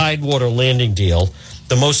critics of Tidewater landing deal,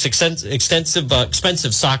 the most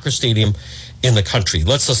expensive soccer stadium in the country.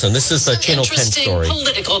 Let's listen. This is a Channel 10 story.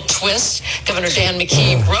 Political twist. Governor Dan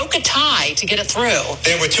McKee broke a tie to get it through.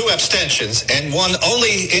 There were 2 abstentions and one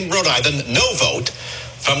only in Rhode Island, no vote,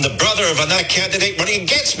 from the brother of another candidate running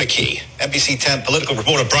against McKee. NBC 10 political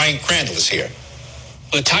reporter Brian Crandall is here.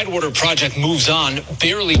 The Tidewater project moves on,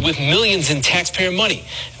 barely with millions in taxpayer money.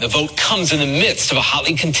 The vote comes in the midst of a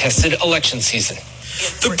hotly contested election season.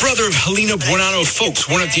 The brother of Helena Buonanno Folks,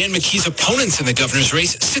 one of Dan McKee's opponents in the governor's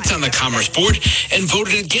race, sits on the Commerce Board and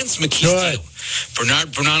voted against McKee's deal.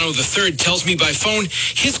 Bernard Buonanno III tells me by phone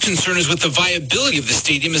his concern is with the viability of the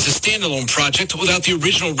stadium as a standalone project without the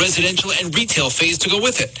original residential and retail phase to go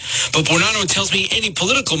with it. But Buonanno tells me any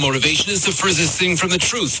political motivation is the furthest thing from the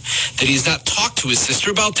truth, that he has not talked to his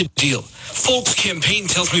sister about the deal. Folks' campaign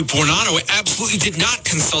tells me Buonanno absolutely did not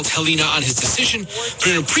consult Helena on his decision, but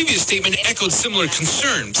in a previous statement echoed similar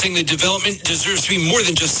concern, saying the development deserves to be more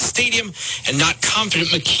than just a stadium and not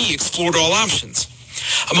confident McKee explored all options.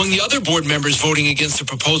 Among the other board members voting against the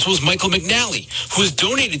proposal was Michael McNally, who has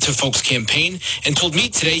donated to Folks' campaign and told me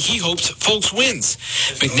today he hopes Folks wins.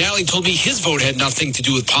 McNally told me his vote had nothing to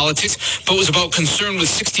do with politics, but was about concern with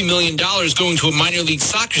 $60 million going to a minor league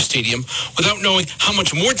soccer stadium without knowing how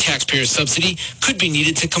much more taxpayer subsidy could be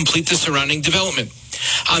needed to complete the surrounding development.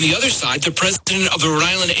 On the other side, the president of the Rhode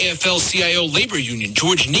Island AFL-CIO labor union,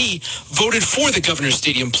 George Nee, voted for the governor's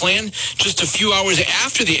stadium plan just a few hours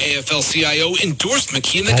after the AFL-CIO endorsed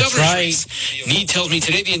McKee in the governor's race. Nee tells me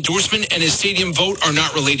today the endorsement and his stadium vote are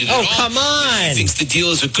not related at all. Oh, come on. He thinks the deal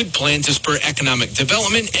is a good plan to spur economic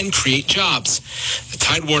development and create jobs. The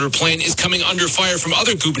Tidewater plan is coming under fire from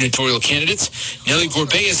other gubernatorial candidates. Nellie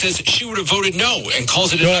Gorbea says she would have voted no and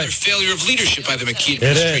calls it another failure of leadership by the McKee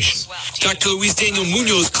administration. Dr. Luis Daniel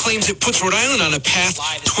Munoz claims it puts Rhode Island on a path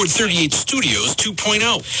toward 38 Studios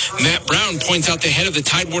 2.0. Matt Brown points out the head of the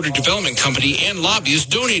Tidewater Development Company and lobbyists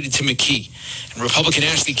donated to McKee. And Republican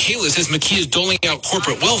Ashley Kalin says McKee is doling out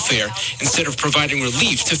corporate welfare instead of providing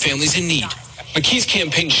relief to families in need. McKee's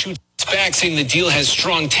campaign shoots back, saying the deal has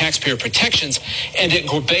strong taxpayer protections, and at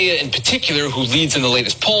Gorbea in particular, who leads in the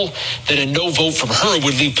latest poll, that a no vote from her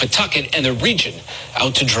would leave Pawtucket and the region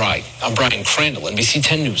out to dry. I'm Brian Crandall, NBC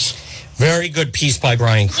 10 News. Very good piece by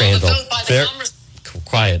Brian Crandall.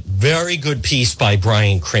 Quiet. Very good piece by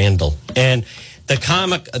Brian Crandall. And the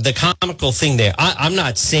comical thing there, I'm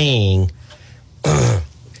not saying,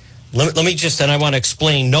 let me just, and I want to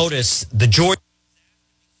explain, notice the George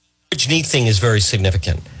Nee thing is very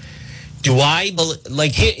significant.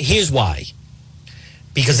 Here's why.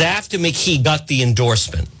 Because after McKee got the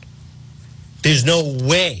endorsement, there's no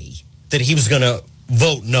way that he was going to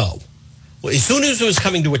vote no. Well, as soon as it was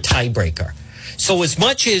coming to a tiebreaker. So as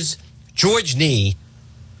much as George Nee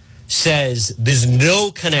says there's no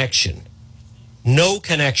connection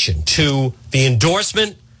to the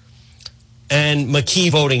endorsement and McKee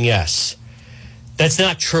voting yes, that's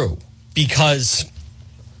not true, because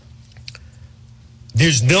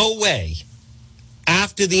there's no way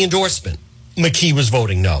after the endorsement McKee was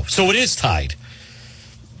voting no. So it is tied.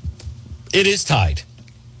 It is tied.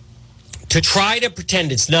 To try to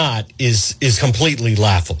pretend it's not is completely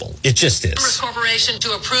laughable. It just is. Corporation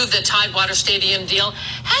to approve the Tidewater Stadium deal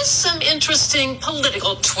has some interesting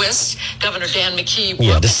political twists. Governor Dan McKee.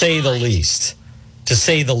 Yeah, to say the least.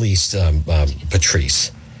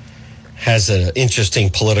 Patrice, has an interesting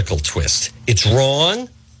political twist. It's wrong.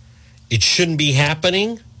 It shouldn't be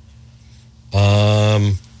happening.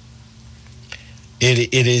 But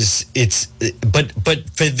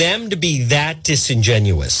for them to be that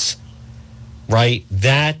disingenuous. Right?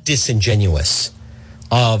 That disingenuous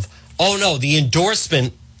of, oh no, the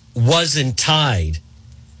endorsement wasn't tied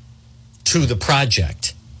to the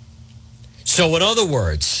project. So in other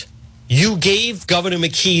words, you gave Governor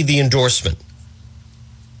McKee the endorsement.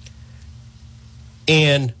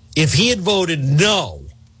 And if he had voted no,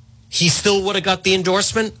 he still would have got the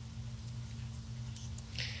endorsement?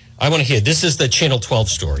 I want to hear. This is the Channel 12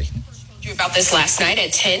 story. About this last night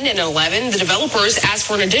at 10 and 11, the developers asked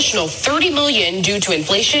for an additional $30 million due to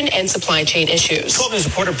inflation and supply chain issues. 12 News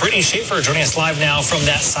reporter Brittany Schaefer joining us live now from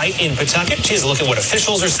that site in Pawtucket. She has a look at what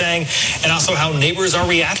officials are saying and also how neighbors are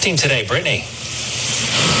reacting today. Brittany.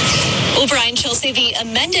 Well, Brian, Chelsea, the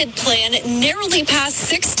amended plan narrowly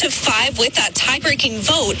passed 6-5 with that tie-breaking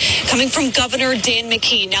vote coming from Governor Dan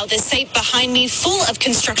McKee. Now, this site behind me, full of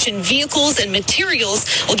construction vehicles and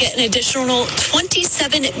materials, will get an additional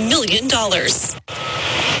 $27 million.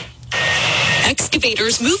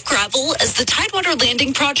 Excavators move gravel as the Tidewater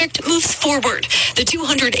Landing project moves forward. The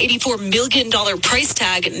 $284 million price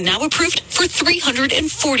tag now approved for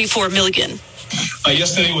 $344 million.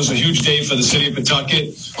 Yesterday was a huge day for the city of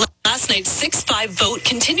Pawtucket. Last night's 6-5 vote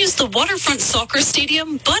continues the waterfront soccer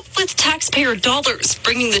stadium, but with taxpayer dollars,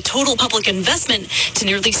 bringing the total public investment to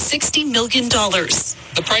nearly $60 million.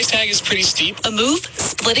 The price tag is pretty steep. A move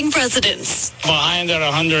splitting residents. Behind at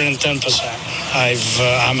 110%.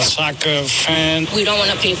 I'm a soccer fan. We don't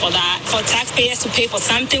want to pay for that. For taxpayers to pay for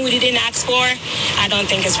something we didn't ask for, I don't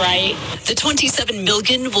think it's right. The $27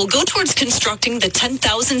 million will go towards constructing the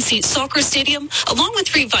 10,000-seat soccer stadium, along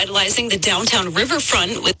with revitalizing the downtown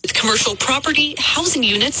riverfront with commercial property, housing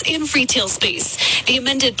units, and retail space. The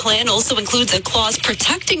amended plan also includes a clause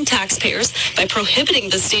protecting taxpayers by prohibiting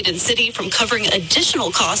the state and city from covering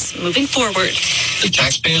additional costs moving forward. The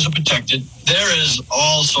taxpayers are protected. There is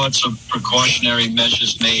all sorts of precautionary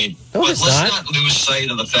measures made. No, but it's let's not not lose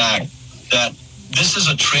sight of the fact that this is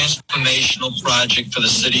a transformational project for the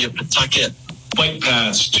city of Pawtucket. Bike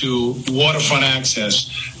paths to waterfront access,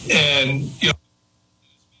 and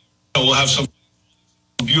we'll have some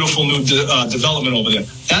beautiful new development over there.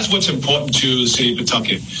 That's what's important to the city of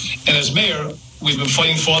Pawtucket. And as mayor, we've been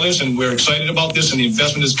fighting for this, and we're excited about this, and the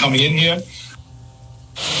investment is coming in here.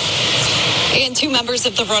 And two members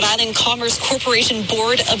of the Rhode Island Commerce Corporation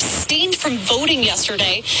Board abstained from voting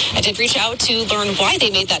yesterday. I did reach out to learn why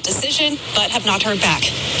they made that decision, but have not heard back.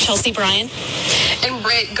 Chelsea, Bryan. And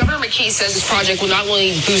Britt, Governor McKee says this project will not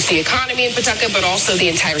only boost the economy in Pawtucket, but also the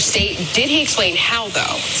entire state. Did he explain how,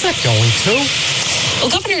 though? It's not going to. Well,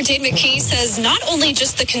 Governor Dan McKee says not only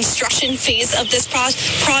just the construction phase of this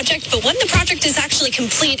project, but when the project is actually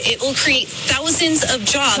complete, it will create thousands of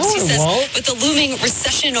jobs. No, he says won't. with the looming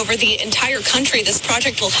recession over the entire country, this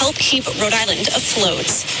project will help keep Rhode Island afloat.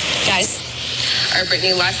 Guys. All right,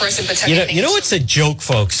 Brittany, live for us in Pawtucket. You know what's a joke,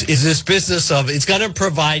 folks, is this business of it's going to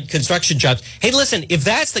provide construction jobs. Hey, listen, if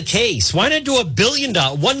that's the case, why not do $1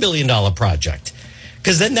 billion project?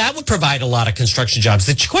 Because then that would provide a lot of construction jobs.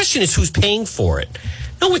 The question is who's paying for it.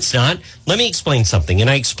 No, it's not. Let me explain something. And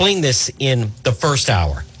I explained this in the first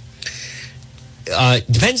hour.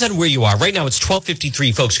 Depends on where you are. Right now, it's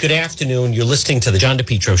 12:53, folks. Good afternoon. You're listening to the John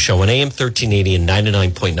DePetro Show on AM 1380 and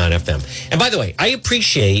 99.9 FM. And by the way, I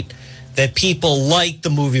appreciate that people like the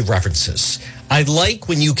movie references. I like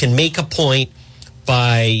when you can make a point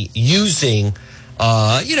by using,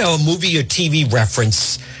 a movie or TV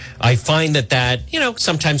reference. I find that,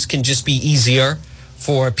 sometimes can just be easier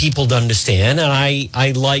for people to understand. And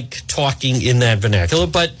I like talking in that vernacular.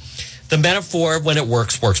 But the metaphor, when it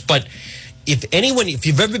works. But if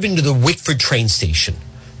you've ever been to the Wickford train station,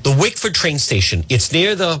 it's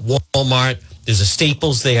near the Walmart. There's a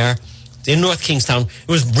Staples there in North Kingstown.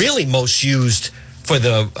 It was really most used for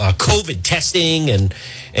the COVID testing and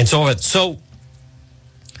so on. So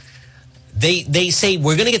they say,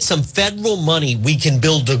 we're going to get some federal money. We can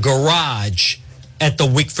build a garage at the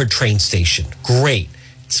Wickford train station. Great.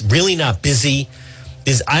 It's really not busy.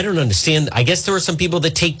 I don't understand. I guess there are some people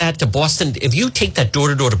that take that to Boston. If you take that door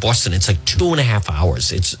to door to Boston, it's like 2.5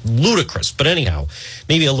 hours. It's ludicrous. But anyhow,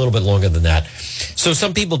 maybe a little bit longer than that. So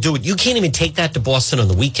some people do it. You can't even take that to Boston on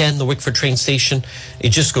the weekend, the Wickford train station. It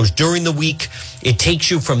just goes during the week. It takes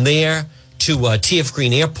you from there to TF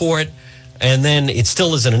Green Airport. And then it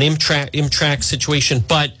still isn't an Amtrak situation.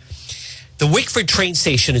 But the Wickford train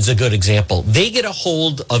station is a good example. They get a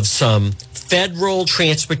hold of some federal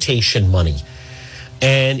transportation money.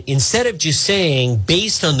 And instead of just saying,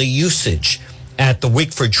 based on the usage at the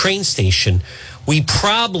Wickford train station, we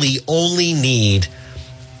probably only need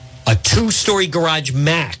a 2-story garage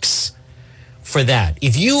max for that.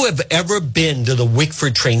 If you have ever been to the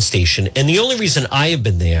Wickford train station, and the only reason I have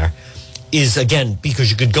been there is, again, because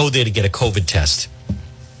you could go there to get a COVID test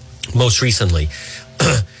most recently.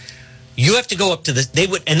 You have to go up to they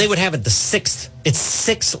would have it the 6th. It's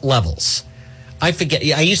 6 levels. I forget.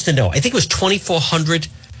 I used to know. I think it was 2,400.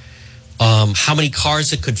 How many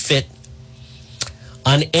cars it could fit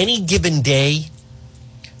on any given day?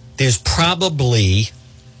 There's probably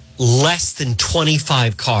less than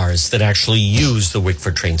 25 cars that actually use the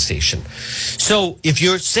Wickford train station. So if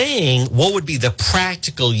you're saying what would be the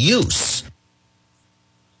practical use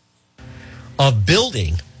of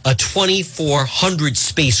building a 2,400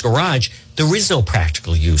 space garage, there is no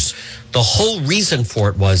practical use. The whole reason for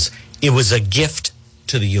it was a gift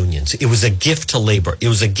to the unions. It was a gift to labor. It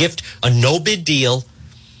was a gift, a no bid deal,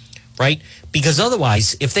 right? Because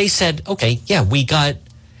otherwise, if they said, okay, yeah, we got,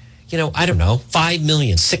 I don't know, $5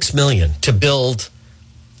 million, $6 million to build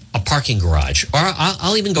a parking garage, or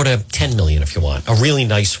I'll even go to $10 million if you want, a really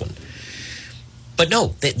nice one. But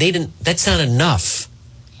no, they didn't. That's not enough.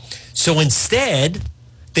 So instead,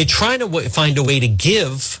 they're trying to find a way to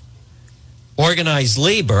give organized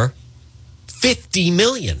labor $50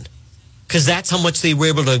 million, because that's how much they were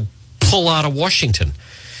able to pull out of Washington.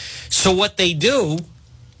 So what they do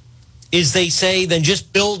is they say, then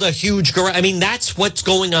just build a huge garage. I mean, that's what's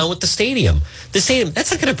going on with the stadium. The stadium,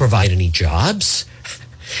 that's not going to provide any jobs.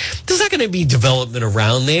 There's not going to be development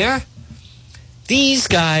around there. These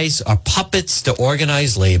guys are puppets to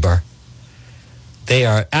organized labor. They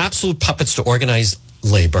are absolute puppets to organized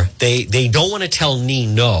labor. They don't want to tell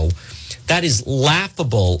Nee no. That is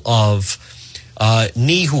laughable of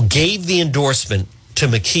Nee, who gave the endorsement to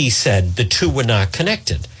McKee, said the two were not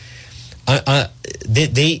connected.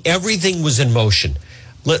 Everything was in motion.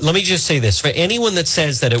 Let me just say this. For anyone that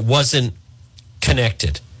says that it wasn't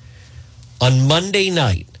connected, on Monday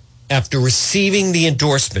night, after receiving the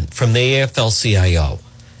endorsement from the AFL-CIO,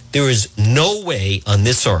 there is no way on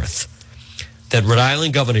this earth that Rhode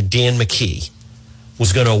Island Governor Dan McKee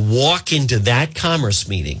was going to walk into that commerce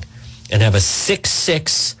meeting and have a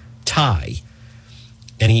 6-6 tie.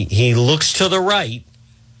 And he looks to the right,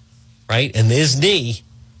 and there's Nee.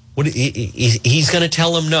 He's going to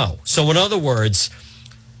tell him no. So in other words,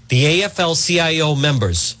 the AFL-CIO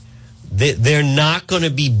members, they're not going to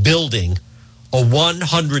be building a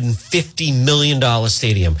 $150 million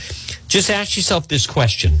stadium. Just ask yourself this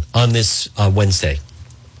question on this Wednesday.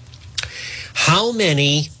 How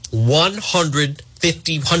many let's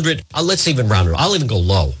even round it, I'll even go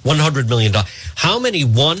low, $100 million. How many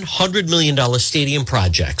 $100 million stadium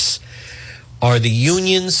projects are the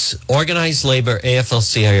unions, organized labor,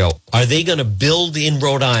 AFL-CIO, are they going to build in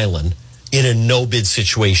Rhode Island in a no-bid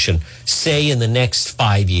situation, say in the next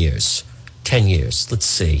 5 years, 10 years? Let's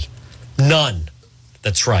see. None.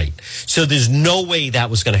 That's right. So there's no way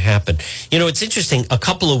that was going to happen. It's interesting. A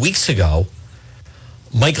couple of weeks ago,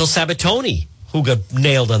 Michael Sabatoni, who got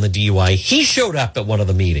nailed on the DUI, he showed up at one of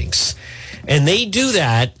the meetings. And they do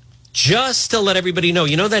that just to let everybody know.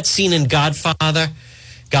 You know that scene in Godfather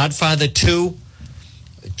 2?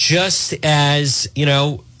 Just as,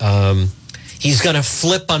 he's going to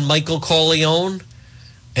flip on Michael Corleone.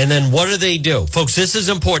 And then what do? Folks, this is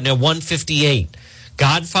important at 1:58.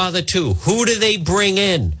 Godfather 2. Who do they bring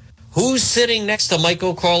in? Who's sitting next to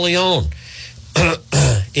Michael Corleone?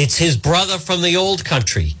 It's his brother from the old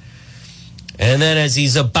country. And then as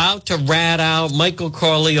he's about to rat out Michael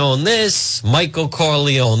Corleone this, Michael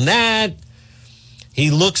Corleone that,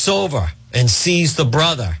 he looks over and sees the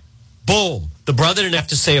brother. Boom. The brother didn't have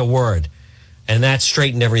to say a word. And that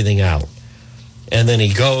straightened everything out. And then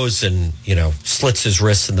he goes and, slits his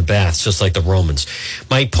wrists in the baths, just like the Romans.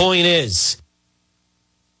 My point is,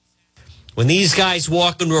 when these guys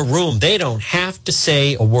walk into a room, they don't have to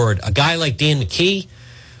say a word. A guy like Dan McKee,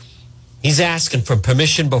 he's asking for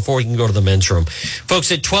permission before he can go to the men's room. Folks,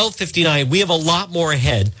 at 12:59, we have a lot more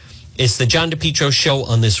ahead. It's the John DePetro Show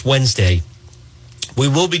on this Wednesday. We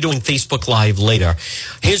will be doing Facebook Live later.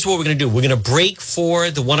 Here's what we're going to do. We're going to break for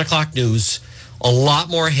the 1 o'clock news. A lot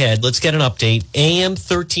more ahead. Let's get an update. AM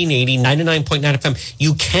 1380, 99.9 FM.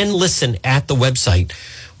 You can listen at the website,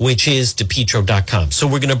 which is DePetro.com. So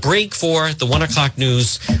we're going to break for the 1 o'clock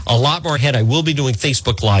news. A lot more ahead. I will be doing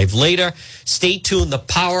Facebook Live later. Stay tuned. The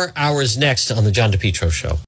Power Hour is next on the John DePetro Show.